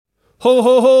Ho,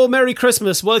 ho, ho, Merry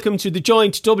Christmas. Welcome to the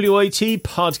Joint WIT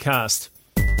podcast.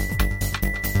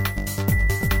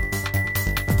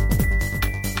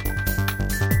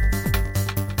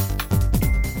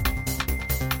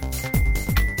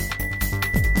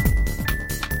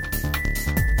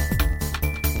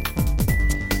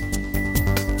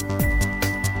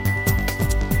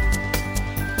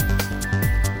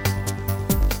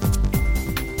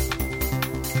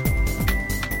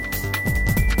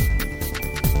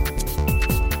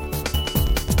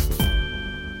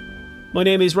 My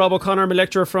name is Rob O'Connor. I'm a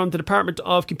lecturer from the Department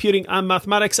of Computing and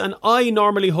Mathematics, and I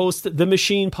normally host the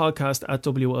Machine podcast at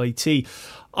WIT.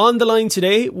 On the line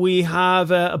today, we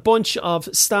have a bunch of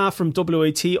staff from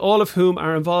WIT, all of whom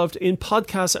are involved in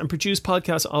podcasts and produce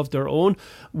podcasts of their own.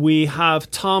 We have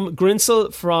Tom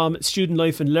Grinsell from Student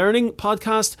Life and Learning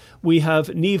podcast. We have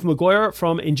Niamh Maguire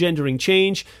from Engendering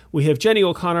Change. We have Jenny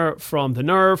O'Connor from The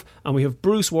Nerve, and we have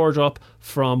Bruce Wardrop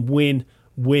from Win.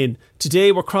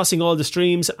 Today we're crossing all the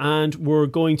streams and we're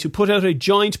going to put out a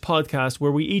joint podcast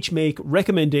where we each make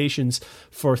recommendations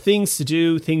for things to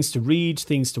do, things to read,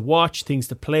 things to watch, things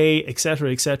to play,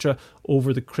 etc.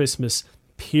 over the Christmas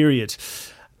period.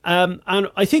 And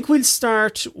I think we'll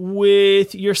start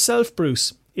with yourself,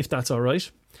 Bruce, if that's all right.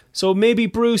 So maybe,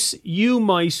 Bruce, you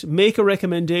might make a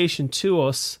recommendation to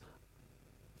us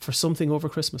for something over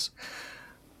Christmas.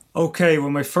 Okay, well,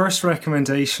 my first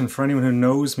recommendation for anyone who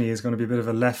knows me is going to be a bit of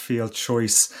a left field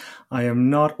choice. I am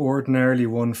not ordinarily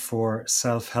one for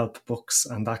self-help books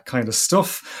and that kind of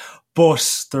stuff,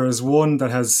 but there is one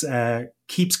that has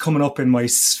keeps coming up in my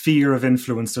sphere of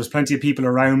influence. There's plenty of people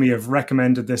around me who have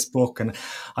recommended this book and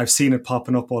I've seen it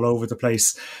popping up all over the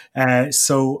place.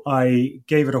 So I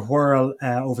gave it a whirl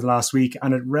over the last week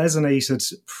and it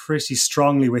resonated pretty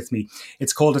strongly with me.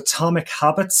 It's called Atomic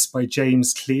Habits by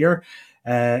James Clear.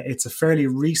 It's a fairly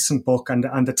recent book and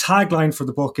the tagline for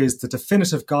the book is the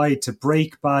definitive guide to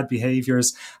break bad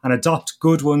behaviours and adopt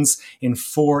good ones in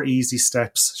 4 easy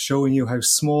steps, showing you how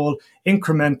small,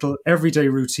 incremental, everyday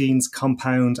routines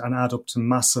compound and add up to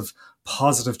massive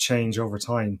positive change over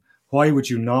time. Why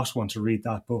would you not want to read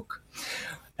that book?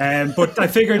 But I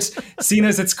figured, seeing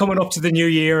as it's coming up to the new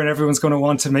year and everyone's going to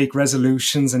want to make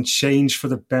resolutions and change for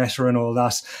the better and all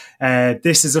that,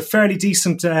 this is a fairly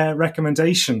decent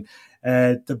recommendation.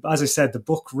 As I said, the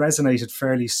book resonated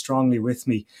fairly strongly with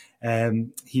me.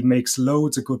 He makes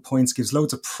loads of good points, gives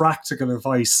loads of practical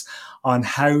advice on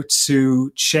how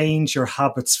to change your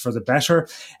habits for the better.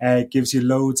 Gives you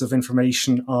loads of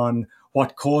information on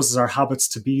what causes our habits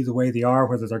to be the way they are,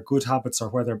 whether they're good habits or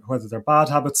whether they're bad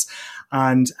habits,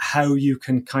 and how you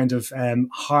can kind of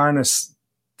harness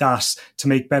that to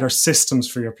make better systems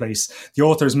for your place. The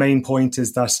author's main point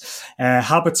is that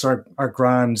habits are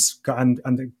grand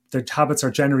and the habits are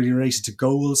generally related to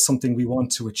goals, something we want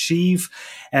to achieve.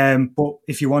 But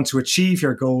if you want to achieve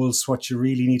your goals, what you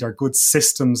really need are good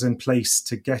systems in place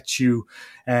to get you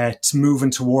to moving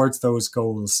towards those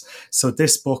goals. So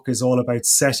this book is all about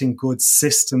setting good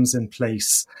systems in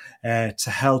place to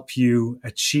help you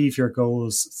achieve your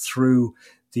goals through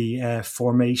the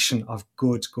formation of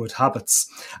good habits.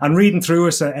 And reading through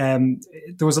it,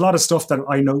 there was a lot of stuff that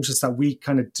I noticed that we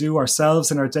kind of do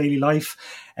ourselves in our daily life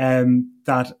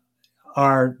that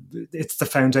it's the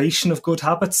foundation of good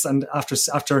habits. And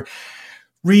after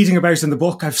reading about it in the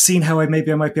book, I've seen how I might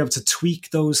be able to tweak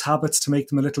those habits to make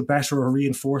them a little better or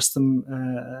reinforce them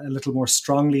a little more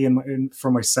strongly for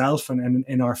myself and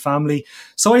in our family.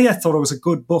 So I thought it was a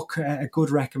good book, a good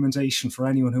recommendation for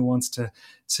anyone who wants to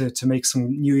make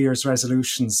some New Year's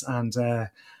resolutions and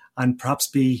perhaps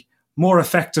be more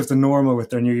effective than normal with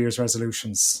their New Year's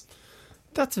resolutions.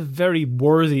 That's a very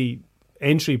worthy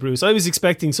entry, Bruce. I was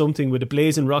expecting something with a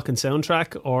blazing rockin'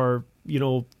 soundtrack or,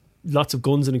 lots of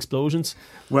guns and explosions.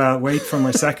 Well, wait for my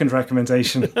second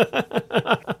recommendation.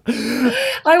 I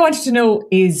wanted to know,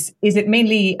 is it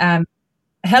mainly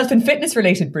health and fitness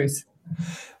related, Bruce?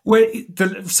 Well,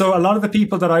 so a lot of the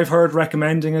people that I've heard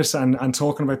recommending it and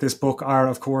talking about this book are,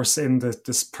 of course, in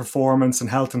this performance and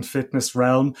health and fitness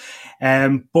realm.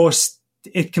 But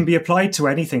it can be applied to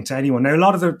anything, to anyone. Now, a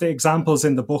lot of the examples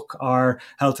in the book are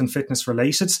health and fitness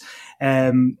related.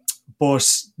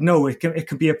 But no, it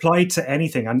can be applied to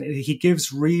anything. And he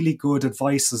gives really good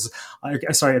advice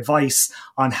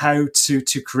on how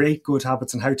to create good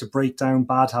habits and how to break down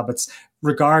bad habits,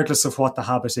 regardless of what the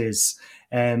habit is.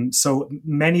 So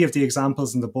many of the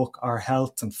examples in the book are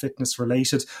health and fitness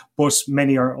related, but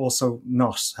many are also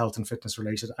not health and fitness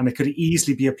related. And it could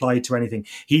easily be applied to anything.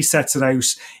 He sets it out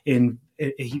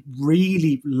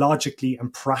really logically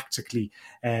and practically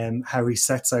how he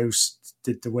sets out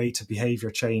the way to behavior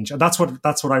change. And that's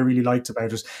what I really liked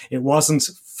about it. It wasn't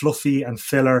fluffy and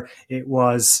filler. It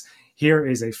was, here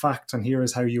is a fact and here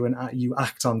is how you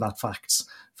act on that fact.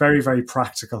 Very, very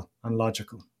practical and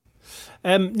logical.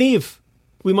 Niamh,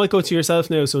 we might go to yourself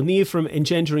now. So Niamh from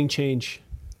Engendering Change.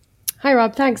 Hi,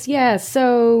 Rob. Thanks. Yeah,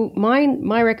 so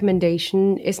my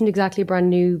recommendation isn't exactly a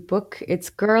brand new book. It's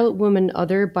Girl, Woman,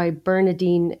 Other by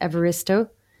Bernardine Evaristo.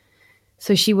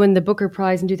 So she won the Booker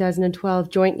Prize in 2012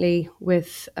 jointly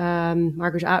with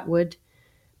Margaret Atwood.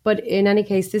 But in any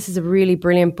case, this is a really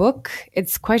brilliant book.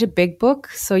 It's quite a big book,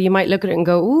 so you might look at it and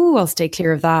go, ooh, I'll stay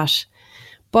clear of that.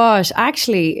 But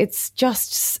actually,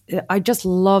 I just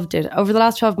loved it. Over the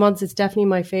last 12 months, it's definitely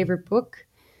my favorite book.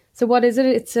 So what is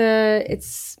it?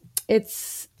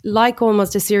 It's like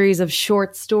almost a series of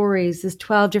short stories. There's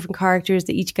 12 different characters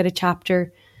that each get a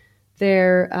chapter.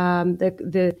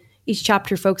 Each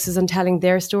chapter focuses on telling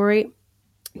their story.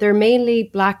 They're mainly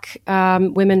Black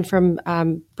women from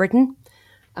Britain.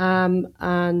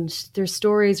 And their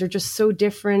stories are just so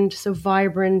different, so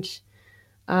vibrant.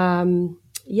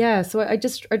 So I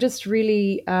just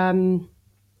really,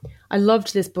 I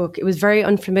loved this book. It was very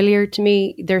unfamiliar to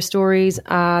me, their stories,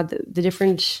 the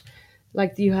different,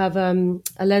 like you have a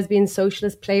lesbian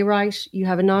socialist playwright, you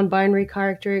have a non-binary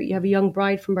character, you have a young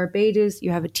bride from Barbados,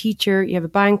 you have a teacher, you have a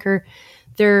banker.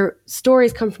 Their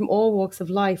stories come from all walks of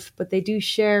life, but they do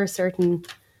share certain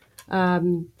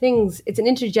things. It's an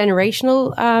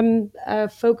intergenerational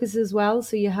focus as well.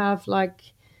 So you have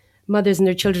like mothers and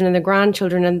their children and their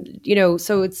grandchildren, and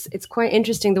so it's quite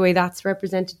interesting the way that's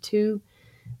represented too.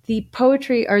 The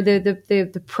poetry or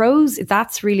the prose,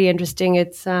 that's really interesting.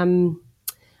 It's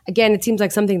again, it seems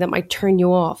like something that might turn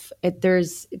you off.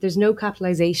 There's no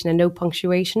capitalization and no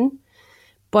punctuation.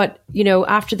 But,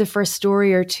 after the first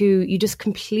story or two, you just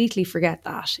completely forget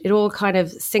that. It all kind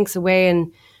of sinks away and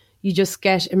you just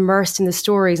get immersed in the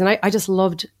stories. And I just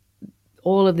loved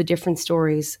all of the different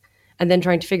stories, and then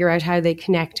trying to figure out how they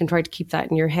connect and try to keep that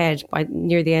in your head by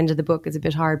near the end of the book is a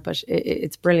bit hard, but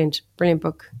it's brilliant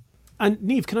book. And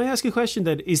Niamh, can I ask you a question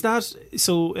then? Is that,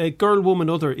 so Girl, Woman,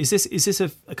 Other, is this a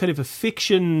kind of a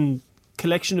fiction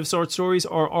collection of short stories,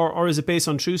 or is it based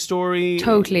on true story?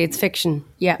 Totally, it's fiction.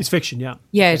 Yeah. It's fiction, yeah.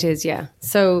 Yeah, it is, yeah.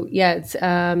 So, yeah, it's...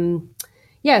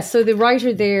 so the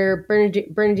writer there,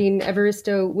 Bernardine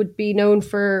Evaristo, would be known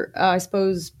for, I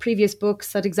suppose, previous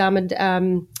books that examined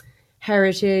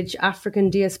heritage, African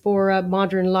diaspora,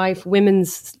 modern life,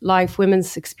 women's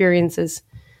experiences.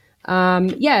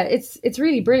 It's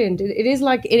really brilliant. It is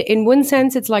like, in one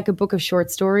sense, it's like a book of short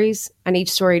stories, and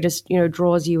each story just,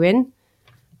 draws you in.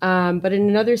 But in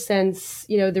another sense,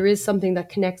 there is something that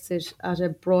connects it at a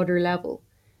broader level.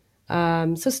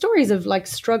 So stories of like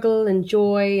struggle and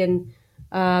joy and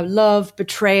love,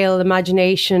 betrayal,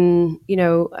 imagination,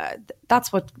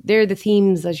 they're the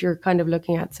themes that you're kind of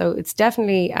looking at. So it's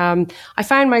definitely, I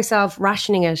found myself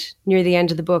rationing it near the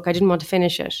end of the book. I didn't want to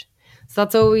finish it. So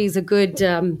that's always a good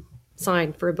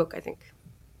sign for a book, I think.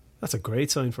 That's a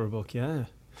great sign for a book, yeah.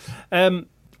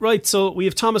 Right, so we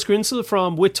have Thomas Grinsell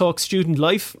from Wit Talk Student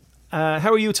Life.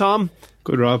 How are you, Tom?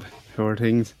 Good, Rob. How are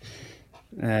things?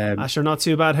 Sure, not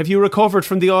too bad. Have you recovered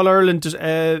from the All-Ireland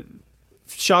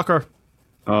shocker?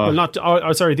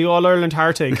 The All-Ireland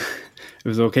heartache. It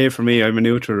was okay for me. I'm a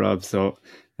neutral, Rob, so...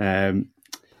 I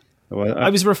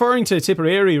was referring to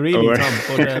Tipperary, really, Tom,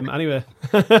 but anyway.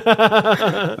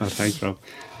 Thanks, Rob.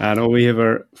 I know we have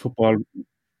our football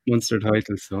Munster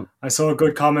title. So I saw a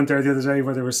good comment there the other day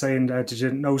where they were saying, did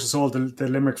you notice all the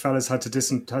Limerick fellas had to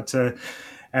disinfect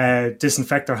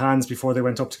their hands before they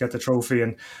went up to get the trophy,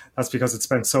 and that's because it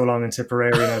spent so long in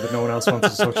Tipperary now that no one else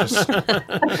wanted to touch it.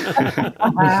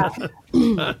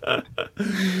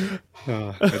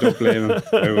 I don't blame him.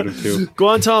 I would have too. Go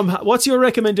on, Tom. What's your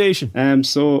recommendation?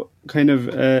 So kind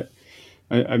of,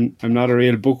 I'm not a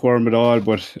real bookworm at all,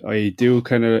 but I do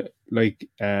kind of like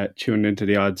tune into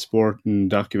the odd sport and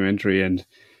documentary. And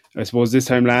I suppose this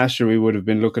time last year we would have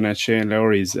been looking at Shane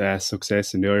Lowry's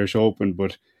success in the Irish Open,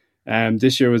 but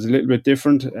this year was a little bit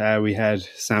different. We had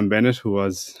Sam Bennett, who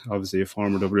was obviously a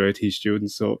former WIT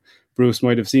student, so Bruce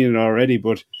might have seen it already,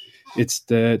 but it's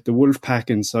the Wolfpack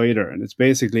Insider, and it's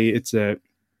a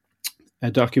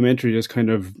documentary that's kind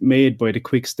of made by the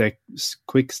Quick Step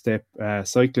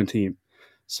cycling team.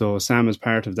 So Sam is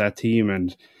part of that team,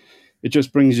 and it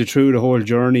just brings you through the whole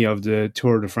journey of the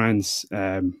Tour de France,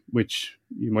 which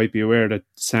you might be aware that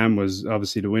Sam was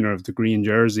obviously the winner of the green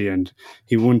jersey, and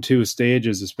he won 2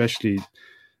 stages. Especially,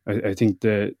 I think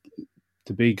the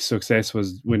big success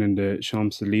was winning the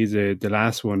Champs-Élysées, the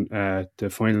last one, the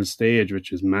final stage,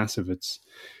 which is massive. It's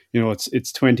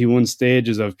 21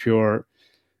 stages of pure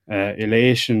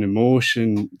elation,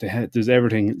 emotion. There's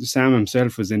everything. Sam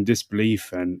himself was in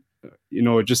disbelief, and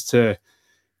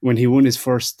when he won his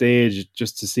first stage,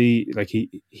 just to see, like,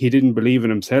 he didn't believe in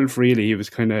himself really. He was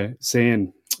kind of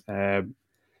saying, how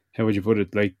would you put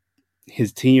it? Like,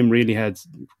 his team really had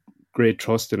great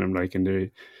trust in him, like, and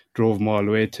they drove him all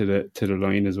the way to the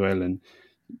line as well. And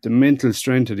the mental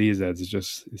strength of these lads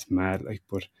it's mad. Like,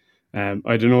 but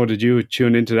I don't know. Did you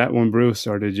tune into that one, Bruce,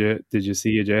 or did you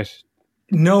see it yet?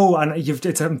 No, and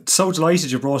I'm so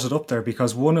delighted you brought it up there,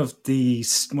 because one of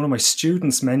my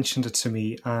students mentioned it to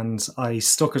me, and I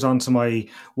stuck it onto my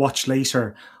watch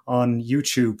later on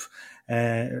YouTube.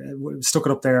 Stuck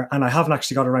it up there, and I haven't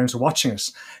actually got around to watching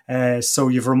it. So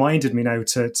you've reminded me now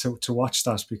to watch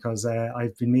that, because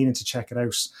I've been meaning to check it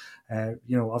out.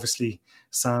 Obviously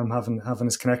Sam having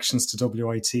his connections to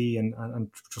WIT and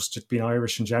just being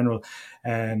Irish in general,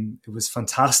 it was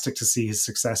fantastic to see his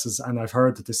successes. And I've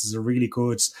heard that this is a really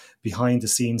good behind the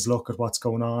scenes look at what's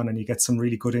going on, and you get some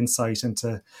really good insight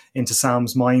into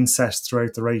Sam's mindset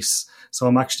throughout the race. So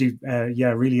I'm actually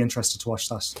really interested to watch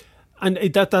that. And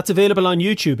that's available on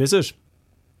YouTube, is it?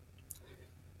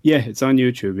 Yeah, it's on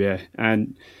YouTube, yeah.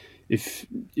 And if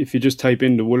you just type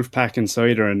in the Wolfpack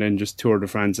Insider and then just Tour de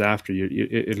France after,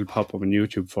 it'll pop up on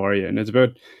YouTube for you. And it's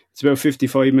about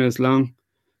 55 minutes long.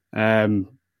 And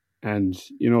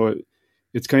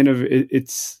it's kind of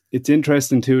it's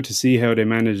interesting too to see how they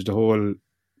manage the whole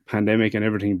pandemic and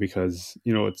everything, because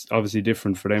it's obviously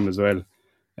different for them as well.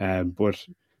 But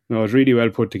no, it's really well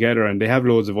put together, and they have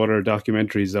loads of other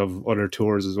documentaries of other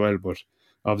tours as well. But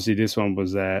obviously, this one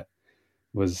was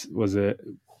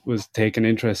taking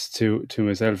interest to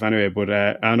myself anyway. But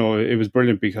I know it was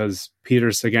brilliant, because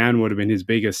Peter Sagan would have been his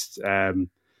biggest,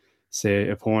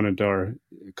 opponent or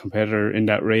competitor in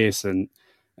that race, and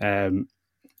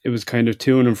it was kind of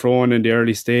to and fro in the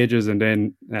early stages, and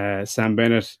then Sam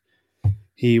Bennett,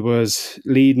 he was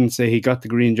leading, he got the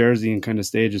green jersey in kind of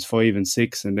stages 5 and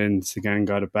 6, and then Sagan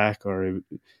got it back, or it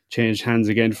changed hands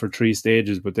again for 3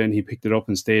 stages, but then he picked it up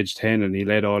in stage 10 and he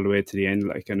led all the way to the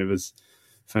end, and it was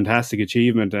a fantastic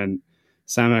achievement. And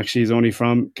Sam actually is only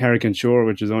from Carrick-on-Shore,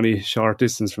 which is only a short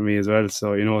distance from me as well,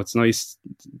 so it's nice.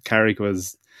 Carrick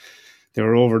they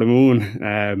were over the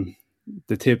moon,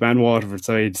 the Tip and Waterford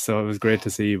side, so it was great to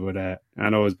see. But I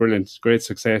know it was brilliant, great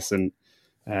success, and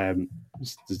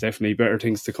there's definitely better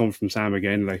things to come from Sam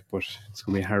again, but it's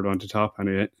going to be a hard one to top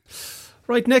anyway.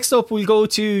 Right, next up we'll go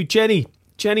to Jenny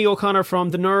O'Connor from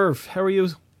The Nerve. How are you?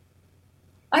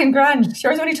 I'm grand.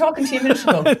 Sure, I was only talking to you a minute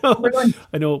ago.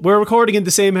 I know. We're recording in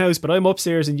the same house, but I'm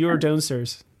upstairs and you're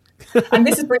downstairs. And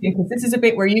this is brilliant, because this is a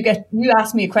bit where you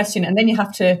ask me a question and then you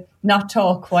have to not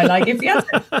talk while I give the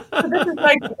answer. So this is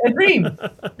like a dream,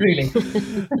 really.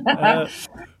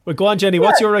 Well, go on, Jenny. Yeah.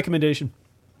 What's your recommendation?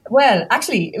 Well,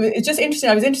 actually, it's just interesting.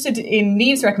 I was interested in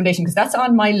Niamh's recommendation, because that's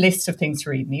on my list of things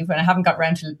to read, Niamh, and I haven't got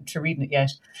around to reading it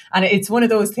yet. And it's one of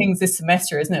those things this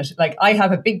semester, isn't it? Like, I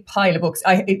have a big pile of books.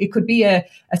 It could be a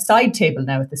side table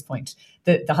now at this point,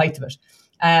 the height of it.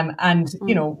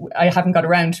 I haven't got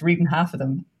around to reading half of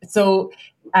them. So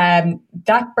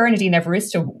that Bernardine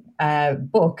Evaristo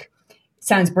book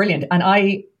sounds brilliant. And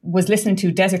I was listening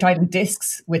to Desert Island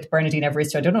Discs with Bernardine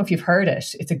Evaristo. I don't know if you've heard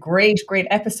it. It's a great, great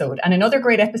episode. And another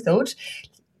great episode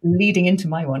leading into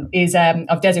my one is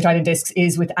of Desert Island Discs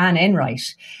is with Anne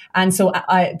Enright. And so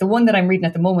the one that I'm reading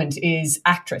at the moment is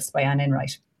Actress by Anne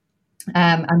Enright.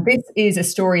 And this is a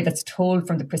story that's told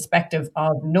from the perspective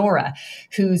of Nora,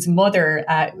 whose mother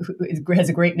who has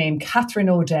a great name, Catherine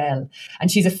O'Dell. And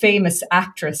she's a famous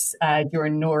actress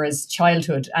during Nora's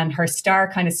childhood. And her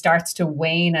star kind of starts to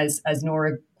wane as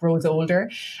Nora grows older.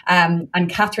 And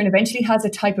Catherine eventually has a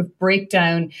type of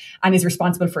breakdown and is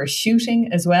responsible for a shooting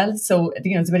as well. So,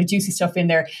 there's a bit of juicy stuff in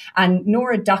there. And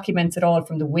Nora documents it all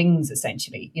from the wings,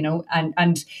 essentially,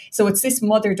 and so it's this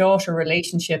mother-daughter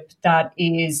relationship that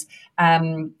is,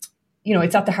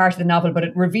 it's at the heart of the novel, but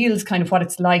it reveals kind of what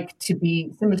it's like to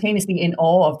be simultaneously in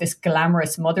awe of this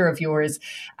glamorous mother of yours,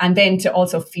 and then to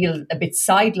also feel a bit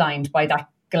sidelined by that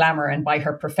glamour and by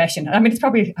her profession. I mean, it's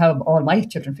probably how all my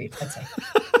children feel, I'd say.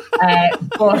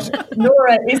 But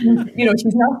Nora isn't,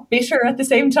 she's not bitter at the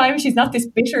same time. She's not this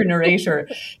bitter narrator,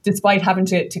 despite having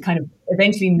to kind of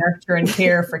eventually nurture and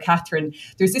care for Catherine.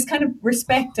 There's this kind of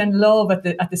respect and love at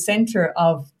the centre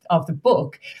of the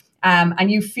book.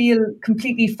 And you feel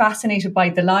completely fascinated by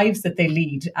the lives that they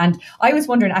lead. And I was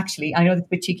wondering, actually, I know that's a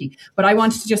bit cheeky, but I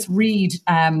wanted to just read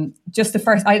just the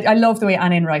first. I love the way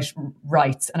Anne Enright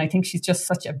writes, and I think she's just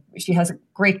she has a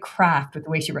great craft with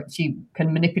the way she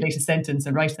can manipulate a sentence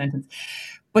and write a sentence.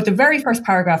 But the very first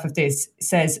paragraph of this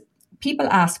says, "People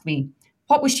ask me,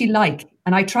 what was she like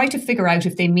and I try to figure out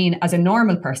if they mean as a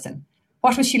normal person.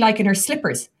 What was she like in her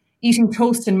slippers, eating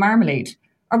toast and marmalade?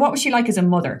 Or what was she like as a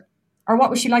mother? Or what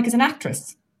was she like as an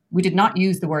actress? We did not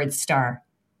use the word star.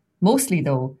 Mostly,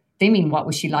 though, they mean what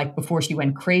was she like before she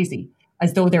went crazy,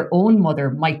 as though their own mother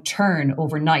might turn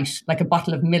overnight like a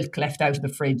bottle of milk left out of the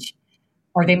fridge.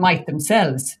 Or they might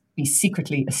themselves be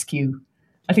secretly askew.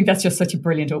 I think that's just such a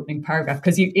brilliant opening paragraph,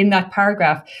 because in that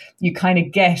paragraph, you kind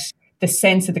of get the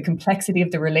sense of the complexity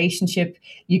of the relationship.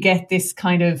 You get this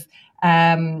kind of,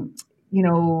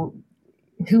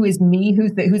 who is me?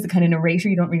 Who's the kind of narrator?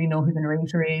 You don't really know who the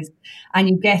narrator is. And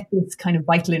you get this kind of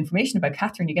vital information about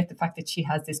Catherine. You get the fact that she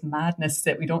has this madness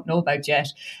that we don't know about yet.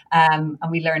 And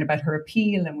we learn about her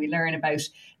appeal, and we learn about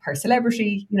her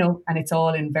celebrity, and it's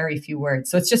all in very few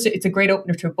words. So it's a great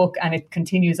opener to a book, and it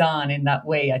continues on in that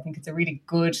way. I think it's a really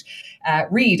good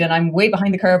read, and I'm way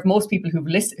behind the curve. Most people who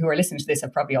are listening to this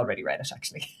have probably already read it,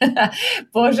 actually.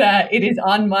 But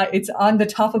it's on the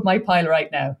top of my pile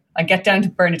right now. I get down to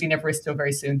Bernardine Evaristo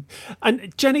very soon.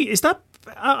 And Jenny,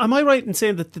 am I right in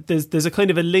saying that there's a kind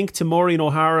of a link to Maureen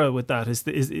O'Hara with that? Is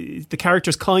the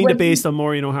character's kind of based on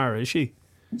Maureen O'Hara, is she?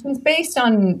 It was based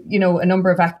on, a number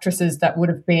of actresses that would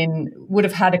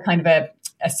have had a kind of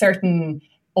a certain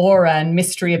aura and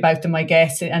mystery about them, I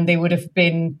guess, and they would have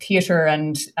been theatre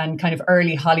and kind of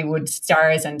early Hollywood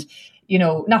stars, and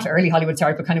not early Hollywood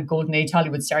stars, but kind of golden age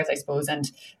Hollywood stars, I suppose. And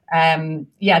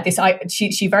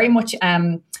she very much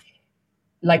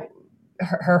like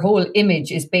her whole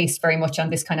image is based very much on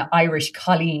this kind of Irish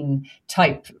Colleen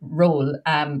type role.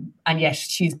 And yet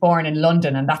she's born in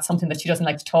London, and that's something that she doesn't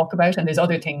like to talk about. And there's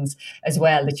other things as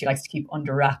well that she likes to keep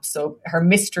under wraps. So her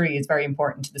mystery is very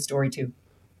important to the story too.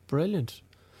 Brilliant.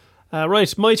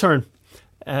 Right, my turn.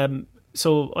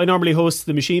 So I normally host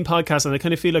the Machine podcast, and I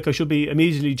kind of feel like I should be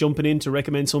immediately jumping in to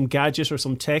recommend some gadget or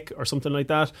some tech or something like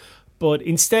that. But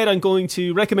instead I'm going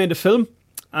to recommend a film.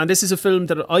 And this is a film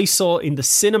that I saw in the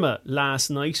cinema last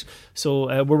night.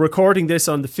 So we're recording this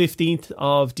on the 15th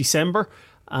of December.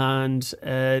 And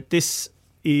this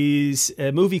is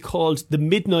a movie called The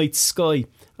Midnight Sky.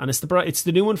 And it's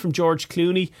the new one from George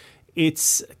Clooney.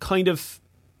 It's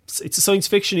a science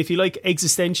fiction. If you like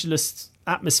existentialist,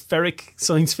 atmospheric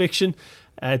science fiction,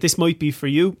 this might be for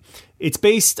you. It's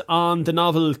based on the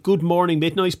novel Good Morning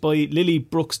Midnight by Lily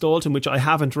Brooks Dalton, which I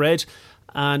haven't read.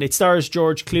 And it stars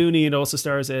George Clooney, and also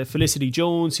stars Felicity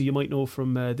Jones, who you might know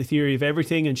from The Theory of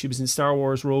Everything, and she was in Star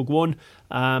Wars Rogue One.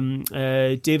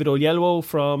 David Oyelowo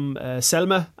from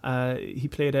Selma, he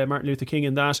played Martin Luther King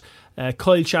in that.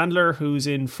 Kyle Chandler, who's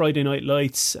in Friday Night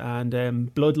Lights, and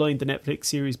Bloodline, the Netflix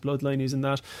series Bloodline, is in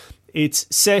that. It's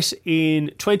set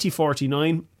in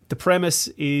 2049. The premise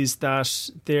is that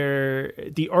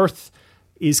the Earth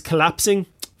is collapsing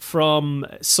from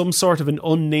some sort of an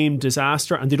unnamed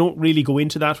disaster, and they don't really go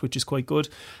into that, which is quite good.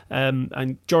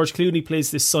 And George Clooney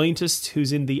plays this scientist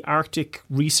who's in the Arctic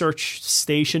Research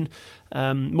Station.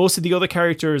 Most of the other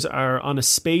characters are on a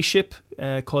spaceship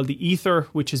called the Ether,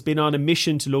 which has been on a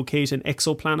mission to locate an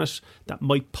exoplanet that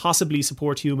might possibly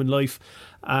support human life.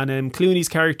 And Clooney's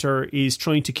character is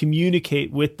trying to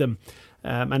communicate with them.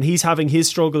 And he's having his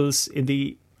struggles in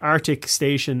the Arctic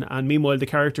station, and meanwhile the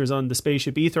characters on the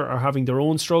spaceship Ether are having their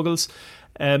own struggles.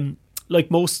 Like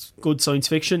most good science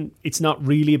fiction, it's not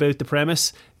really about the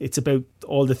premise. It's about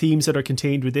all the themes that are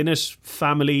contained within it: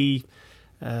 family,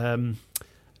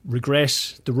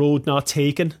 regret, the road not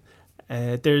taken.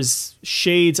 There's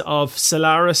shades of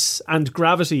Solaris and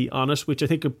Gravity on it, which I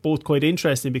think are both quite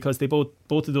interesting, because they both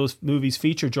of those movies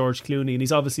feature George Clooney, and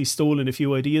he's obviously stolen a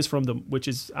few ideas from them, which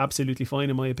is absolutely fine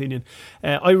in my opinion.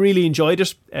 I really enjoyed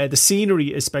it. The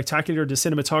scenery is spectacular. The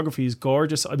cinematography is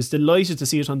gorgeous. I was delighted to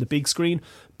see it on the big screen,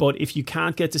 but if you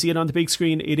can't get to see it on the big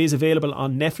screen, it is available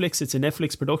on Netflix. It's a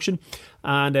Netflix production,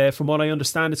 and from what I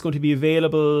understand, it's going to be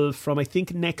available from, I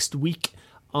think, next week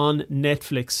on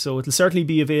Netflix, so it'll certainly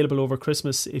be available over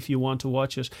Christmas if you want to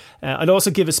watch it. I'd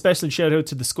also give a special shout out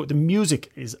to the score. The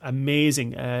music is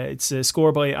amazing. It's a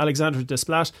score by Alexandre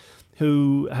Desplat,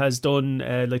 who has done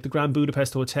like the Grand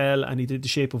Budapest Hotel, and he did The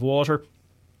Shape of Water.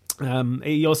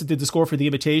 He also did the score for The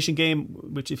Imitation Game,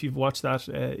 which, if you've watched that,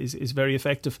 is very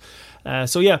effective.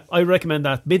 So yeah, I recommend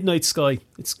that. Midnight Sky.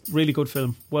 It's a really good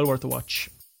film, well worth a watch.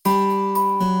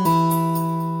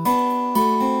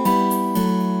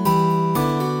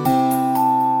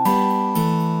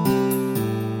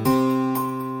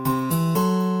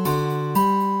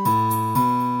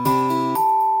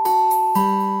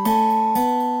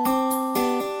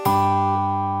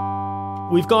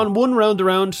 we've gone one round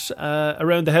around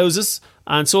the houses,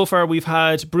 and so far we've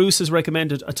had Bruce has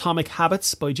recommended Atomic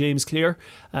Habits by James Clear.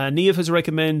 Niamh has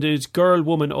recommended Girl,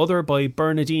 Woman, Other by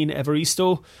Bernardine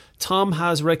Evaristo. Tom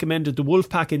has recommended the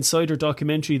Wolfpack Insider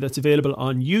documentary that's available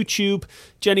on YouTube.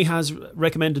 Jenny has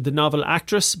recommended the novel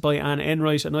Actress by Anne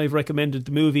Enright, and I've recommended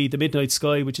the movie The Midnight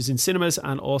Sky, which is in cinemas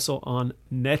and also on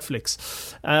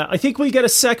Netflix. I think we'll get a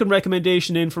second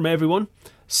recommendation in from everyone.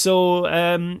 So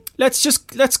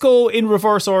let's go in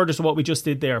reverse order to what we just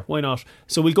did there. Why not?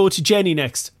 So we'll go to Jenny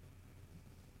next.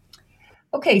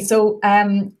 Okay, so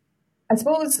I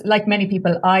suppose, like many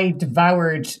people, I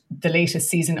devoured the latest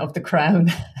season of The Crown.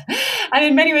 And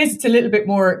in many ways, it's a little bit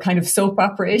more kind of soap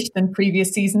opera-ish than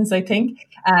previous seasons, I think.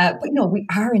 But, we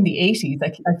are in the 80s.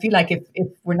 I feel like if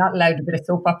we're not allowed a bit of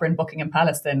soap opera in Buckingham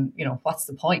Palace, then, what's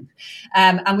the point?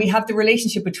 And we have the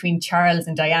relationship between Charles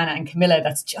and Diana and Camilla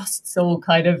that's just so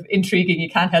kind of intriguing. You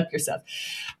can't help yourself.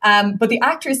 But the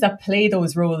actors that play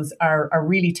those roles are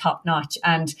really top-notch.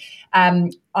 And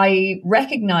I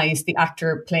recognised the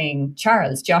actor playing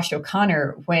Charles, Josh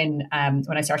O'Connor, when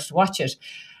I started to watch it.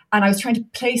 And I was trying to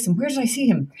place him. Where did I see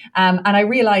him? And I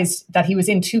realised that he was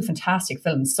in two fantastic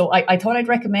films. So I thought I'd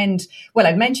recommend,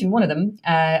 I'd mention one of them.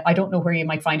 I don't know where you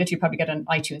might find it. You probably get it on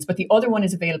iTunes. But the other one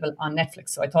is available on Netflix.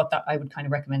 So I thought that I would kind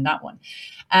of recommend that one.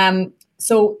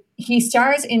 So he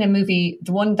stars in a movie,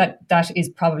 the one that is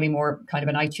probably more kind of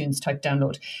an iTunes type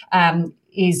download,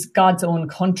 is God's Own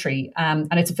Country. And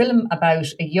it's a film about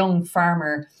a young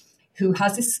farmer who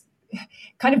has this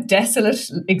kind of desolate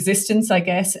existence, I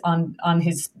guess, on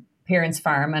his parents'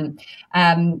 farm.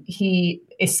 And he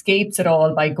escapes it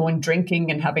all by going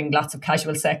drinking and having lots of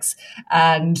casual sex.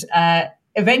 And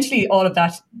eventually all of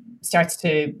that starts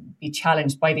to be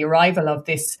challenged by the arrival of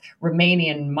this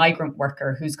Romanian migrant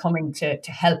worker who's coming to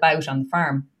help out on the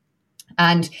farm.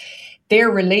 And their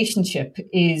relationship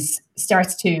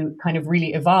starts to kind of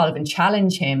really evolve and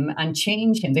challenge him and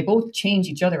change him. They both change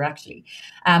each other, actually.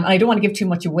 And I don't want to give too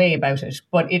much away about it,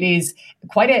 but it is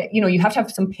quite you have to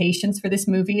have some patience for this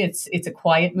movie. It's a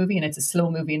quiet movie and it's a slow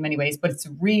movie in many ways, but it's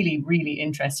really, really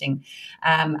interesting.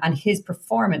 And his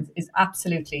performance is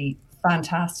absolutely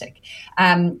fantastic.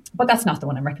 But that's not the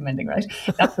one I'm recommending, right?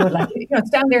 That's the one, it's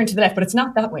down there and to the left, but it's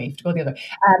not that way. You have to go the other.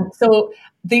 So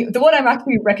the one I'm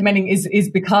actually recommending is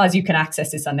because you can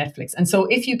access this on Netflix. And so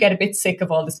if you get a bit sick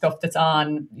of all the stuff that's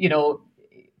on,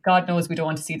 God knows we don't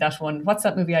want to see that one. What's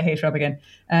that movie I hate, Rob, again?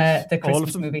 The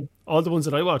Christmas movie. All the ones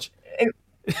that I watch.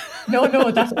 No,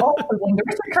 that's awful one. The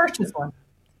Richard Curtis one.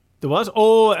 The what?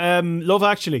 Oh, Love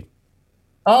Actually.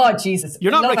 Oh, Jesus.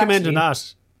 You're not recommending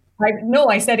that. No,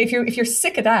 I said if you're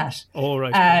sick of that,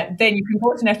 then you can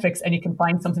go to Netflix and you can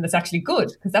find something that's actually good,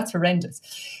 because that's horrendous.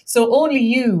 So Only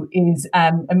You is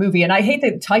a movie, and I hate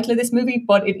the title of this movie,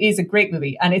 but it is a great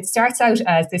movie. And it starts out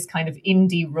as this kind of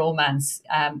indie romance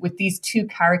with these two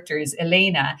characters,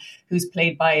 Elena, who's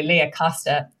played by Leia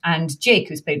Costa, and Jake,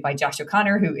 who's played by Josh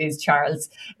O'Connor, who is Charles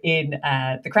in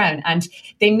The Crown. And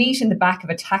they meet in the back of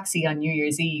a taxi on New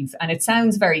Year's Eve. And it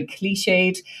sounds very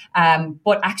cliched,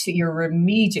 but actually you're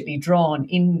immediately drawn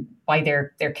in by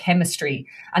their chemistry.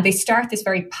 And they start this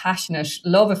very passionate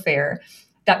love affair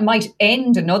that might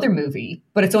end another movie,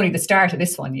 but it's only the start of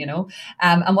this one,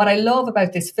 And what I love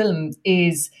about this film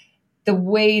is the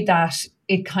way that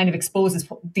it kind of exposes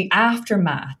the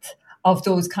aftermath of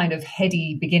those kind of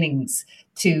heady beginnings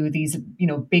to these,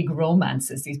 big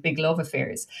romances, these big love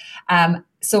affairs.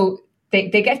 So they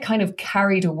get kind of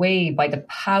carried away by the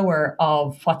power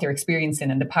of what they're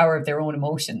experiencing and the power of their own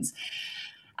emotions.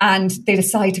 And they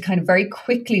decide to kind of very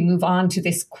quickly move on to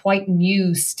this quite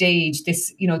new stage,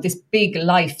 this big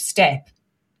life step.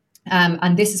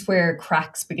 And this is where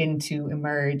cracks begin to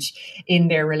emerge in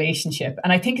their relationship.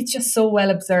 And I think it's just so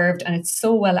well observed and it's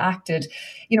so well acted.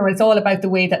 It's all about the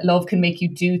way that love can make you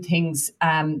do things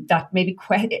that maybe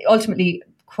ultimately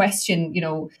question,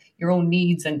 your own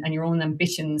needs and your own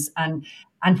ambitions and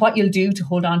what you'll do to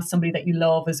hold on to somebody that you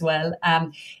love as well.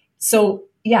 So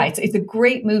yeah, it's a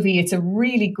great movie. It's a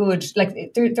really good,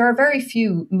 there are very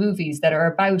few movies that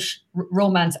are about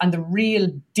romance and the real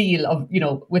deal of,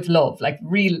 with love,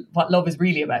 what love is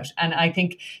really about. And I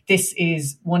think this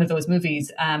is one of those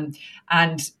movies. And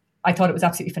I thought it was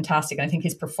absolutely fantastic. And I think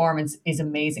his performance is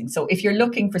amazing. So if you're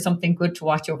looking for something good to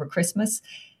watch over Christmas,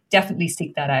 definitely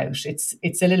seek that out.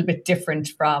 It's a little bit different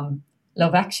from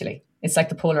Love Actually. It's like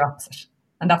the polar opposite.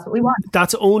 And that's what we want.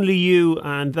 That's Only You,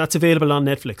 and that's available on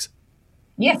Netflix.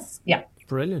 Yes, yeah.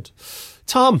 Brilliant.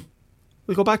 Tom,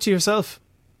 we'll go back to yourself.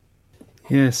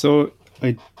 Yeah, so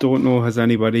I don't know, has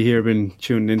anybody here been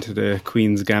tuned into the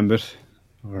Queen's Gambit?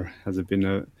 Or has it been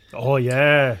a... Oh,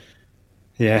 yeah.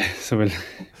 Yeah, so we'll,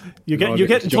 you're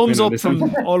getting thumbs up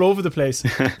from all over the place.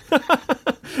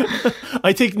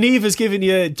 I think Niamh is giving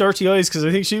you dirty eyes because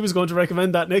I think she was going to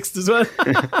recommend that next as well.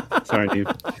 Sorry,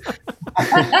 Niamh.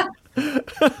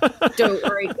 Don't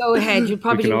worry, go ahead. You'll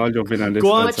probably do all jump in on this.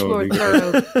 Go on. much more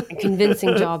thorough and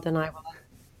convincing job than I will.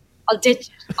 I'll ditch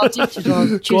it. I'll choose Go on,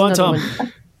 another Tom.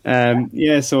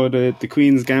 one. So the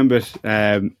Queen's Gambit.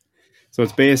 So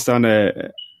it's based on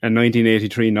a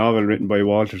 1983 novel written by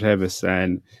Walter Tevis,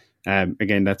 and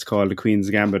again that's called The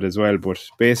Queen's Gambit as well. But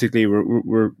basically,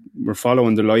 we're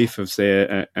following the life of,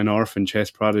 say, an orphan chess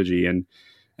prodigy, and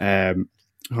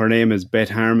her name is Beth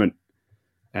Harmon,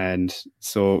 and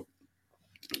so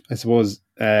I suppose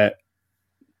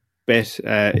Beth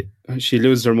she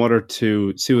loses her mother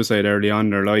to suicide early on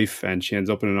in her life, and she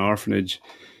ends up in an orphanage,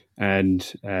 and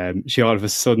she all of a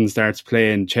sudden starts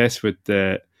playing chess with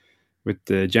the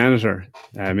janitor,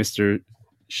 Mr.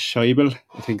 Scheibel,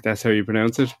 I think that's how you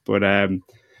pronounce it. But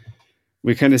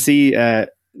we kind of see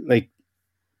like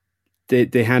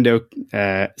they hand out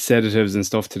sedatives and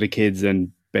stuff to the kids,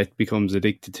 and Beth becomes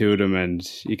addicted to them, and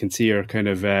you can see her kind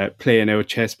of playing out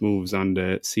chess moves on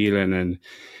the ceiling, and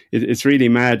it's really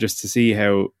mad just to see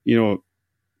how, you know,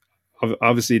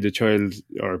 obviously the child,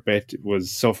 or Beth,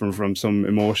 was suffering from some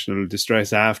emotional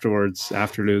distress afterwards,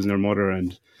 after losing her mother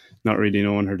and not really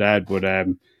knowing her dad. But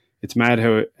it's mad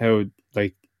how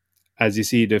like, as you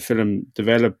see the film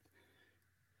develop,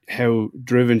 how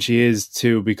driven she is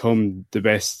to become the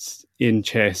best in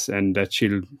chess, and that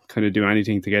she'll kind of do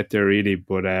anything to get there, really.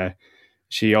 But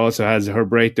she also has her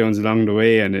breakdowns along the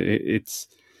way, and it's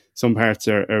some parts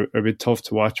are a bit tough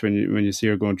to watch when you see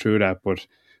her going through that. But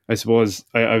I suppose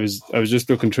I was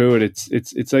just looking through it.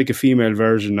 It's like a female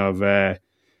version of.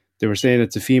 They were saying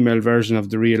it's a female version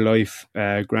of the real life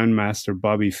Grandmaster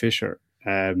Bobby Fischer.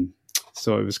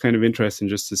 So it was kind of interesting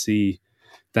just to see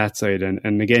that side.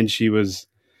 And again, she was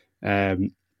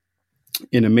in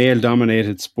a male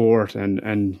dominated sport,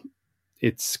 and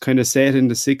it's kind of set in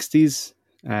the 60s.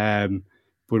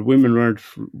 But women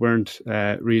weren't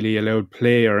really allowed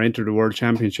play or enter the World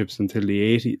Championships until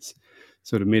the 80s,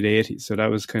 so the mid 80s. So that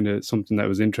was kind of something that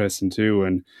was interesting too.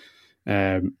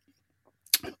 And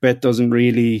Beth doesn't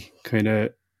really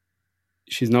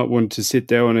she's not one to sit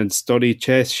down and study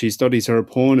chess. She studies her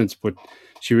opponents, but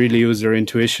she really uses her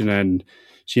intuition, and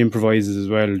she improvises as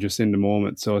well, just in the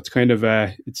moment. So it's kind of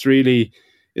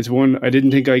it's one I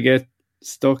didn't think I'd get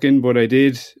stuck in, but I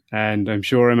did, and I'm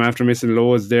sure I'm after missing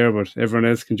loads there, but everyone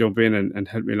else can jump in and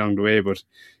help me along the way. But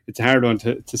it's a hard one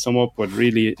to sum up, but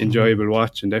really enjoyable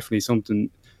watch, and definitely something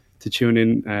to tune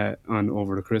in on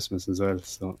over the Christmas as well.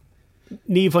 So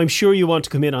Niamh, I'm sure you want to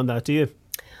come in on that, do you?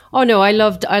 Oh no, I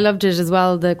loved it as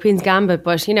well, the Queen's Gambit.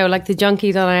 But you know, like the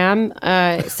junkie that I am,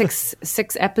 six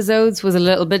episodes was a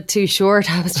little bit too short.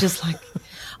 I was just like,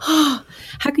 oh,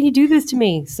 how can you do this to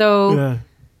me? So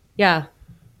yeah.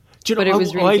 Do you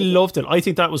know, I loved it. I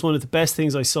think that was one of the best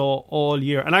things I saw all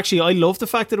year. And actually, I love the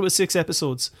fact that it was 6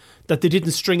 episodes, that they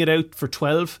didn't string it out for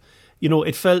 12. You know,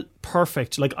 it felt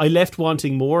perfect. Like, I left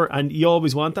wanting more, and you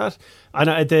always want that.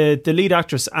 And the lead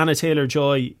actress, Anna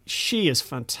Taylor-Joy, she is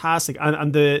fantastic.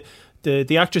 And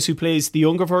the actress who plays the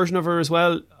younger version of her as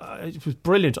well, it was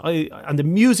brilliant. And the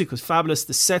music was fabulous.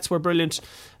 The sets were brilliant.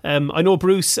 I know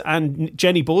Bruce and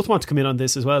Jenny both want to come in on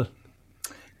this as well.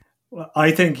 Well,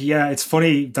 I think, yeah, it's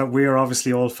funny that we're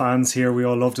obviously all fans here. We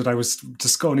all loved it. I was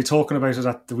just only talking about it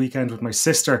at the weekend with my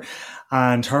sister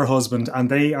and her husband,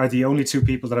 and they are the only 2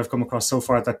 people that I've come across so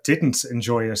far that didn't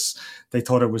enjoy it. They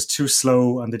thought it was too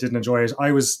slow and they didn't enjoy it.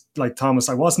 I was like Thomas,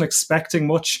 I wasn't expecting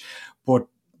much, but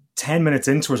 10 minutes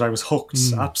into it, I was hooked,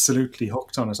 absolutely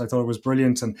hooked on it. I thought it was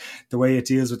brilliant, and the way it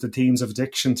deals with the themes of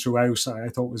addiction throughout, I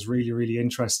thought was really, really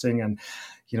interesting. And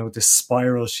you know, this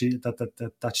spiral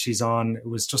that she's on, it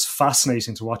was just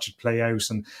fascinating to watch it play out.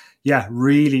 And yeah,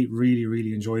 really, really,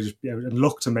 really enjoyed it. It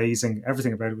looked amazing.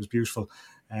 Everything about it was beautiful.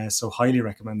 So highly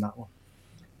recommend that one.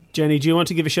 Jenny, do you want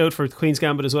to give a shout for Queen's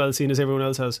Gambit as well, seeing as everyone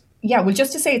else has? Yeah, well,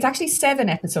 just to say, it's actually 7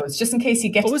 episodes, just in case you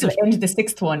get to the end of the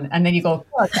 6th one and then you go,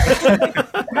 oh,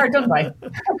 hard done by.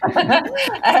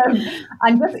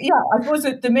 And just, yeah, I suppose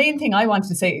the main thing I wanted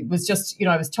to say was just, you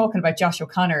know, I was talking about Josh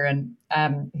O'Connor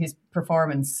and his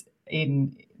performance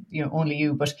in, you know, Only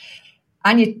You, but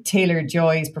Anya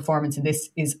Taylor-Joy's performance in this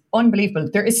is unbelievable.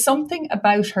 There is something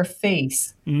about her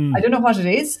face. I don't know what it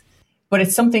is, but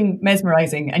it's something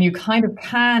mesmerizing, and you kind of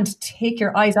can't take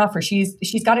your eyes off her.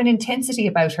 She's got an intensity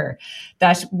about her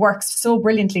that works so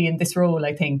brilliantly in this role,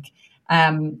 I think.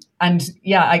 And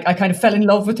yeah, I kind of fell in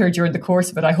love with her during the course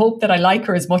of it. I hope that I like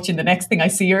her as much in the next thing I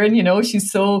see her in. You know,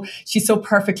 she's so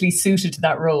perfectly suited to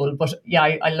that role. But yeah,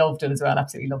 I loved it as well.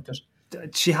 Absolutely loved it.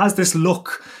 she has this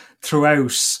look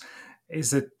throughout.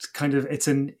 Is it kind of, it's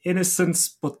an innocence,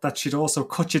 but that she'd also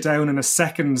cut you down in a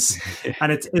second.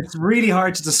 And it's really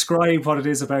hard to describe what it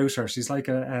is about her. She's like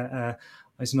I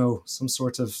don't know, some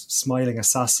sort of smiling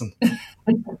assassin.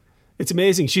 It's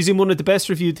amazing. She's in one of the best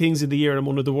reviewed things of the year and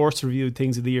one of the worst reviewed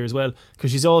things of the year as well,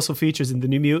 because she's also features in The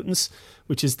New Mutants,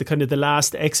 which is the kind of the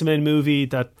last X-Men movie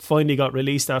that finally got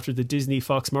released after the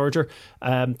Disney-Fox merger.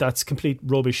 That's complete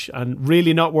rubbish and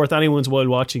really not worth anyone's while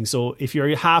watching. So if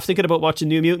you're half thinking about watching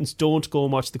New Mutants, don't go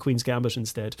and watch The Queen's Gambit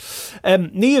instead.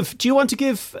 Niamh, do you want to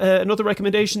give another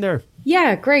recommendation there?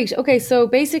 Yeah, great. Okay, so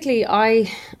basically I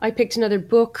picked another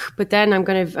book, but then I'm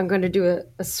going to do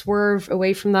a swerve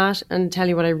away from that and tell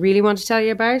you what I really want to tell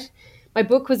you about. My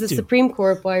book was The Supreme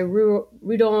Court by Rudolph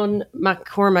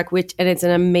McCormack, and it's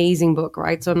an amazing book,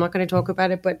 right? So I'm not going to talk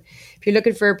about it, but if you're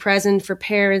looking for a present for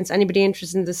parents, anybody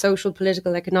interested in the social,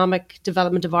 political, economic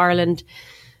development of Ireland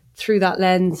through that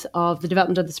lens of the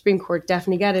development of the Supreme Court,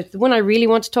 definitely get it. The one I really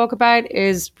want to talk about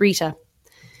is Rita.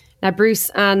 Now, Bruce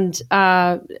and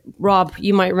Rob,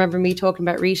 you might remember me talking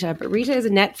about Rita, but Rita is a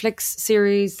Netflix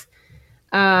series.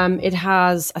 It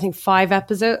has, I think,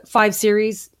 5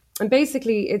 series. And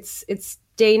basically, it's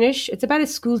Danish. It's about a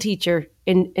school teacher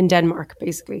in Denmark,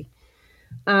 basically.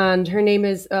 And her name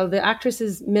is, the actress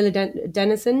is Mille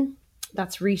Dennison.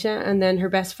 That's Rita. And then her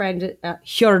best friend,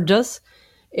 Hjordis,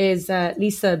 is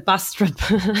Lisa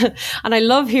Bastrup. And I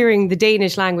love hearing the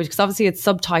Danish language because obviously it's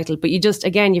subtitled, but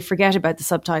you forget about the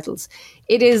subtitles.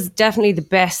 It is definitely the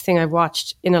best thing I've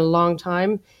watched in a long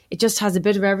time. It just has a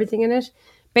bit of everything in it.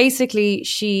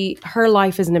 Basically, her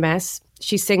life is in a mess.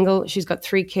 She's single. She's got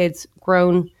 3 kids,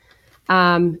 grown.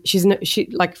 She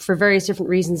for various different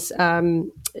reasons,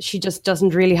 she just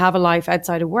doesn't really have a life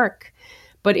outside of work.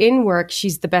 But in work,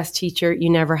 she's the best teacher you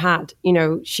never had. You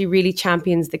know, she really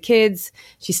champions the kids.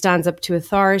 She stands up to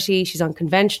authority. She's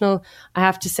unconventional. I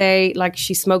have to say,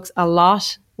 she smokes a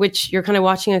lot, which you're kind of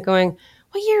watching it going,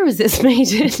 what year was this made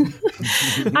in?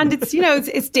 And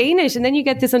it's Danish. And then you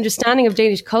get this understanding of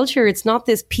Danish culture. It's not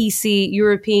this PC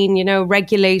European,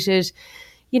 regulated,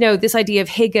 this idea of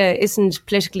hygge isn't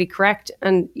politically correct.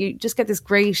 And you just get this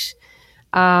great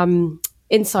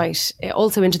insight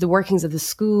also into the workings of the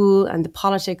school and the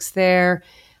politics there.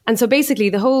 And so basically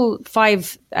the whole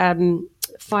five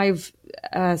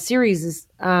series is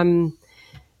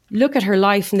look at her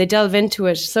life and they delve into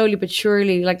it slowly but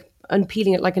surely,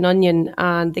 unpeeling it like an onion,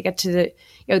 and they get to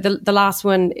the last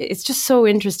one. It's just so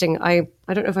interesting. I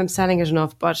don't know if I'm selling it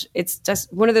enough, but it's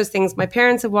just one of those things. My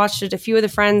parents have watched it. A few of the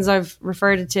friends I've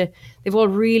referred it to, they've all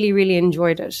really, really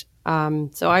enjoyed it.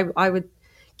 So I would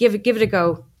give it a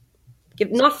go.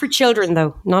 Not for children,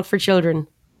 though. Not for children.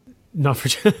 Not for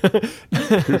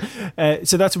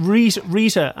so that's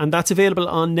Rita, and that's available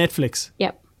on Netflix.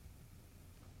 Yep.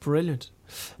 Brilliant.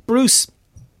 Bruce,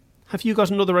 have you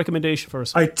got another recommendation for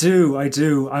us? I do.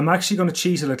 I'm actually going to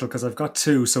cheat a little because I've got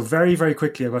 2. So very, very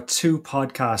quickly, I've got 2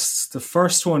 podcasts. The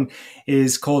first one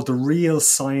is called The Real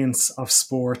Science of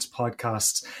Sport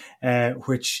podcast,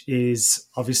 which is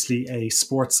obviously a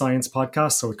sports science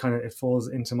podcast. So it falls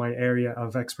into my area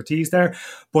of expertise there,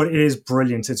 but it is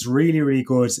brilliant. It's really, really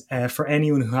good for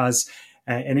anyone who has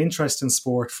an interest in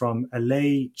sport from a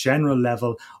lay general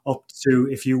level up to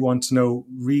if you want to know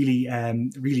really,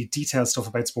 really detailed stuff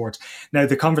about sport. Now,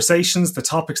 the conversations, the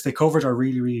topics they covered are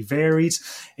really, really varied.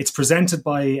 It's presented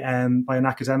by an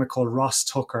academic called Ross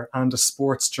Tucker and a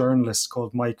sports journalist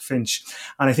called Mike Finch.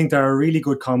 And I think they're a really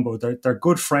good combo. They're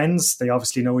good friends. They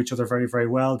obviously know each other very, very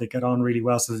well. They get on really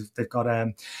well. So they've got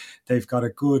a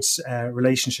good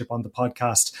relationship on the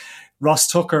podcast. Ross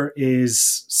Tucker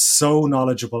is so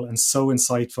knowledgeable and so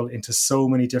insightful into so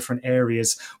many different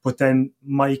areas. But then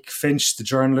Mike Finch, the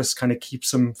journalist, kind of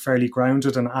keeps him fairly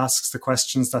grounded and asks the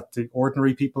questions that the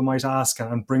ordinary people might ask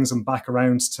and brings them back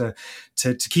around to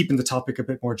keeping the topic a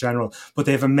bit more general. But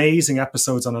they have amazing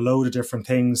episodes on a load of different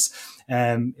things.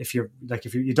 If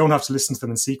you don't have to listen to them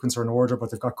in sequence or in order,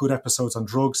 but they've got good episodes on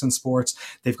drugs and sports.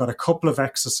 They've got a couple of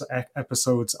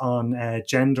episodes on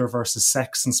gender versus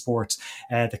sex in sport,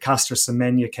 the Caster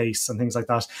Semenya case and things like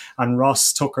that. And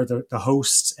Ross Tucker, the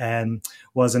host,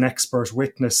 was an expert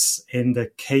witness in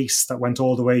the case that went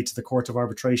all the way to the Court of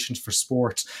Arbitration for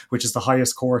Sport, which is the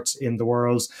highest court in the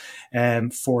world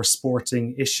for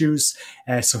sporting issues.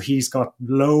 So he's got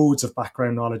loads of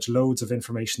background knowledge, loads of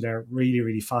information there. Really,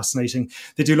 really fascinating.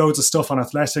 They do loads of stuff on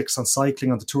athletics, on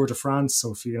cycling, on the Tour de France.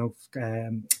 So if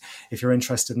you're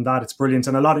interested in that, it's brilliant.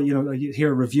 And a lot of you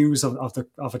hear reviews of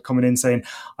it coming in saying,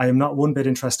 I am not one bit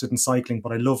interested in cycling,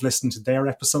 but I love listening to their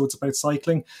episodes about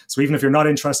cycling. So even if you're not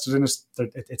interested in it,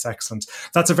 it's excellent.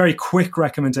 That's a very quick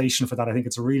recommendation for that. I think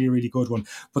it's a really, really good one.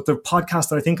 But the podcast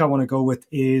that I think I want to go with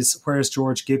is Where's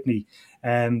George Gibney?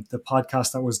 The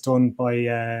podcast that was done by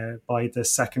the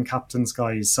Second Captains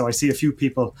guys. So I see a few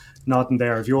people nodding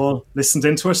there. Have you all listened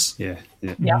into it?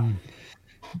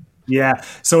 Yeah.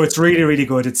 So it's really, really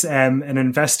good. It's an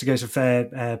investigative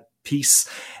piece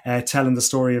telling the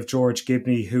story of George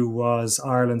Gibney, who was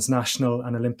Ireland's national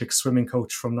and Olympic swimming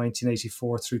coach from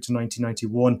 1984 through to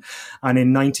 1991. And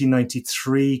in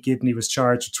 1993, Gibney was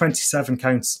charged with 27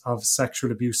 counts of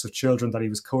sexual abuse of children that he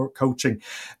was coaching.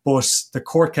 But the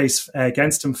court case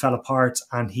against him fell apart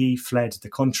and he fled the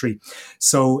country.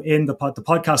 So in the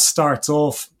podcast starts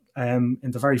off in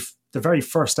the very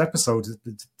first episode.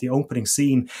 The opening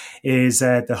scene is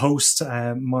the host,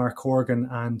 Mark Horgan,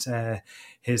 and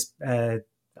his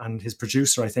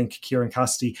producer, I think, Kieran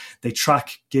Cassidy. They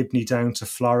track Gibney down to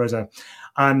Florida,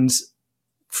 and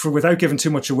without giving too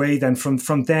much away, then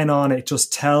from then on, it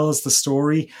just tells the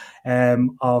story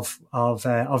of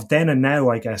then and now,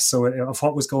 I guess. So of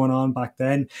what was going on back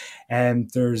then.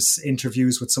 There's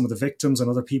interviews with some of the victims and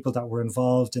other people that were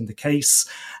involved in the case,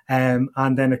 and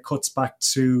then it cuts back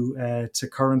to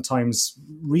current times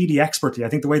really expertly. I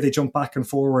think the way they jump back and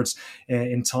forwards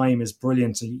in time is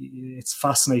brilliant. It's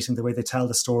fascinating the way they tell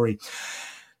the story.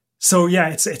 So yeah,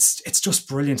 it's just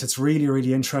brilliant. It's really,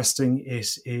 really interesting.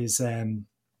 It is.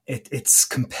 It's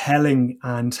compelling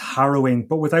and harrowing,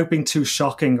 but without being too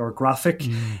shocking or graphic.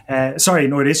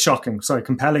 It is shocking.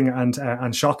 Compelling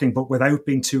and shocking, but without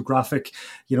being too graphic.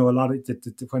 You know, a lot of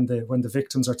when the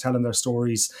victims are telling their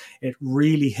stories, it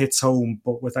really hits home,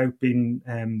 but without being,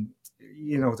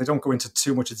 they don't go into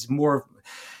too much. It's more.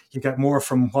 You get more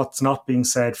from what's not being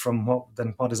said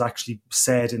than what is actually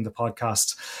said in the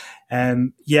podcast.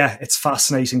 It's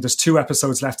fascinating. There's 2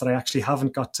 episodes left that I actually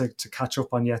haven't got to catch up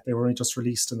on yet. They were only just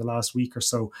released in the last week or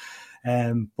so.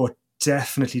 But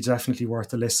definitely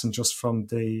worth a listen, just from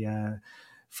the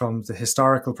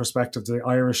historical perspective, the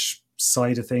Irish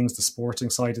side of things, the sporting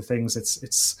side of things.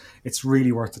 It's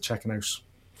really worth checking out.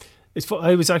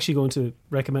 I was actually going to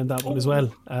recommend that one as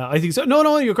well. I think so.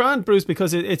 No, you're grand, Bruce,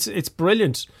 because it's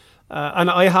brilliant.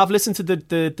 And I have listened to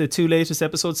the 2 latest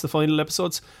episodes, the final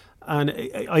episodes, and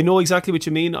I know exactly what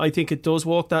you mean. I think it does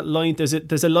walk that line.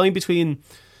 There's a line between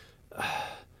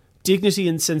dignity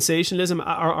and sensationalism,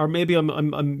 or maybe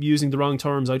I'm using the wrong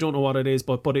terms. I don't know what it is,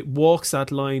 but it walks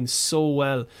that line so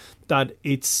well that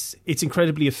it's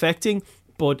incredibly affecting,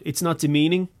 but it's not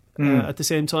demeaning. At the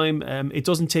same time, it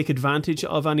doesn't take advantage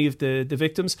of any of the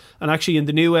victims. And actually, in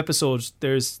the new episode,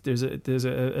 there's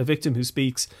a victim who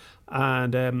speaks,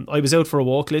 and I was out for a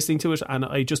walk listening to it, and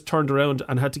I just turned around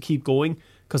and had to keep going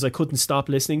because I couldn't stop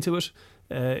listening to it.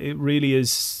 It really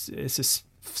is. It's a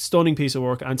stunning piece of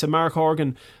work. And to Mark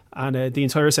Horgan and the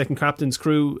entire Second Captains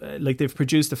crew, they've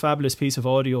produced a fabulous piece of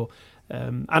audio.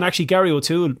 And actually Gary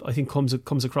O'Toole, I think, comes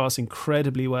across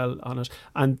incredibly well on it.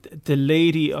 And the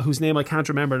lady whose name I can't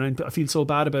remember, and I feel so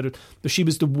bad about it, but she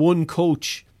was the one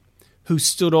coach who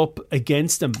stood up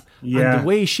against him. Yeah. And the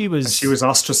way she was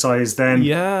ostracized then.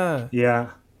 Yeah.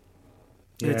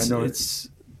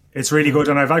 It's really good.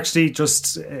 And I've actually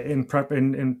just in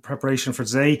preparation for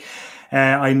today,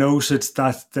 I noted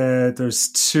that there's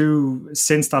 2,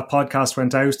 since that podcast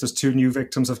went out, there's 2 new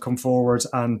victims have come forward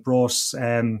and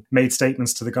made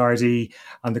statements to the Gardaí,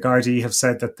 and the Gardaí have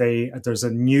said that there's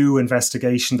a new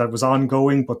investigation that was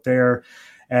ongoing, but their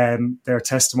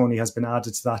testimony has been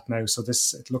added to that now. So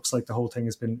it looks like the whole thing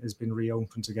has been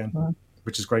reopened again,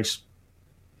 which is great.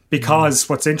 Because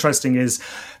what's interesting is,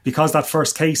 because that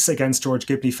first case against George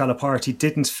Gibney fell apart, he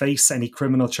didn't face any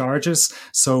criminal charges.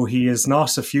 So he is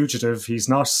not a fugitive. He's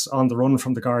not on the run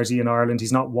from the Gardaí in Ireland.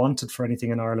 He's not wanted for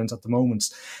anything in Ireland at the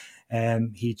moment.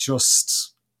 He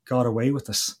just got away with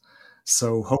it.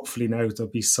 So hopefully now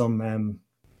there'll be some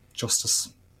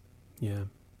justice. Yeah.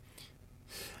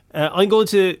 I'm going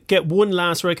to get one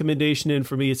last recommendation in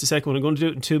for me. It's the second one. I'm going to do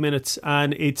it in 2 minutes.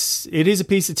 And it is a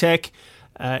piece of tech.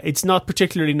 It's not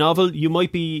particularly novel.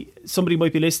 Somebody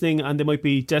might be listening and they might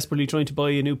be desperately trying to buy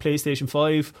a new PlayStation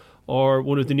 5 or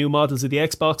one of the new models of the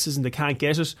Xboxes and they can't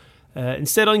get it.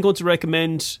 Instead, I'm going to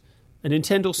recommend a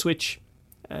Nintendo Switch.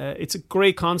 It's a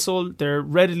great console. They're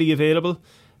readily available.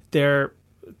 They're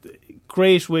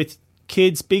great with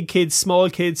kids, big kids, small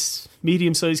kids,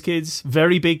 medium-sized kids,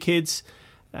 very big kids.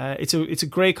 It's a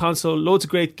great console, loads of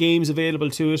great games available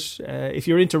to it. If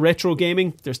you're into retro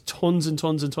gaming, there's tons and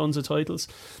tons and tons of titles.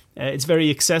 It's very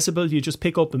accessible. You just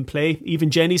pick up and play. Even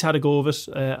Jenny's had a go of it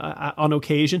on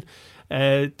occasion.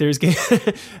 There's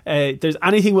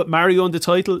anything with Mario on the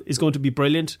title is going to be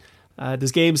brilliant.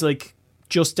 There's games like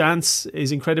Just Dance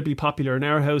is incredibly popular in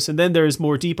our house, and then there's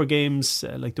more deeper games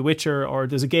like The Witcher, or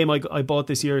there's a game I bought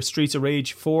this year, Streets of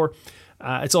Rage 4.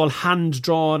 It's all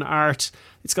hand-drawn art.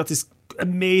 It's got this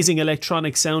amazing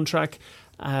electronic soundtrack.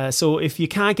 So if you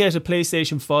can't get a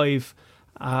PlayStation 5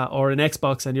 or an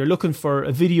Xbox and you're looking for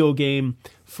a video game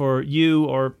for you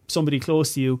or somebody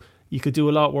close to you, you could do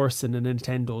a lot worse than a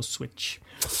Nintendo Switch.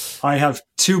 I have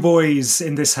two boys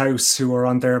in this house who are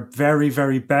on their very,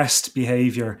 very best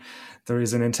behaviour. There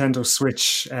is a Nintendo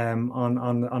Switch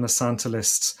on a Santa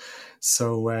list.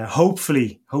 So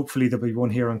hopefully there'll be one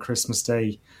here on Christmas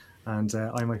Day. And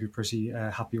I might be pretty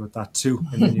happy with that too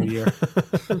in the new year.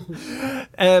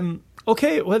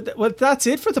 Okay, well, that's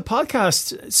it for the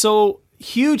podcast. So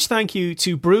huge thank you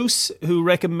to Bruce, who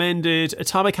recommended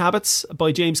Atomic Habits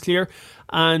by James Clear,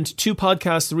 and two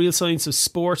podcasts, The Real Science of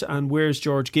Sport and Where's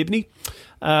George Gibney.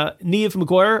 Niamh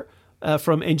Maguire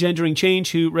from Engendering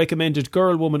Change, who recommended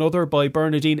Girl, Woman, Other by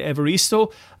Bernardine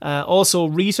Evaristo. Also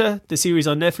Rita, the series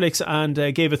on Netflix,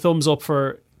 and gave a thumbs up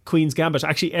for Queen's Gambit.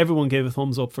 Actually, everyone gave a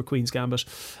thumbs up for Queen's Gambit.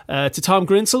 To Tom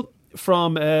Grinsell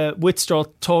from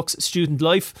Whitstraw Talks Student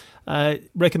Life,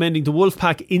 recommending The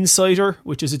Wolfpack Insider,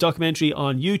 which is a documentary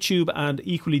on YouTube, and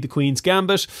equally The Queen's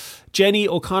Gambit. Jenny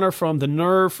O'Connor from The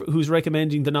Nerve, who's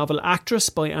recommending the novel Actress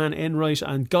by Anne Enright,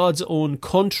 and God's Own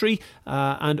Country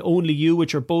and Only You,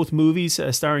 which are both movies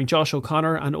starring Josh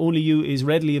O'Connor, and Only You is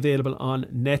readily available on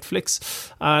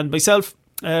Netflix. And myself,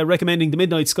 recommending the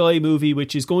Midnight Sky movie,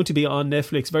 which is going to be on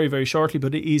Netflix very, very shortly,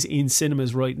 but it is in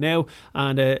cinemas right now,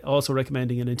 and also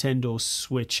recommending a Nintendo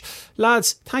Switch.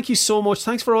 Lads, thank you so much.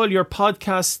 Thanks for all your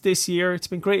podcasts this year. It's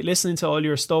been great listening to all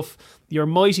your stuff. You're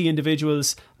mighty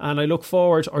individuals, and I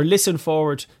listen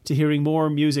forward to hearing more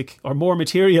music or more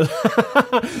material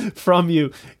from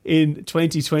you in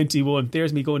 2021.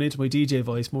 There's me going into my DJ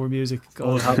voice, more music.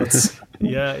 Old habits.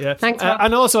 Yeah. Thanks,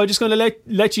 and also, I'm just going to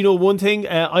let you know one thing.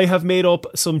 I have made up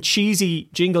some cheesy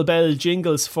Jingle Bell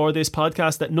jingles for this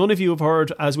podcast that none of you have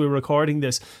heard as we're recording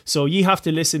this. So you have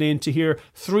to listen in to hear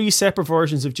 3 separate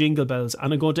versions of Jingle Bells,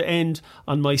 and I'm going to end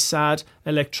on my sad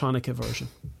electronica version.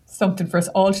 Something for us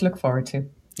all to look forward to.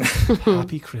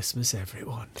 Happy Christmas,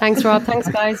 everyone. Thanks, Rob. Thanks,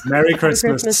 guys. Merry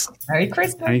Christmas. Merry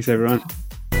Christmas. Thanks, everyone.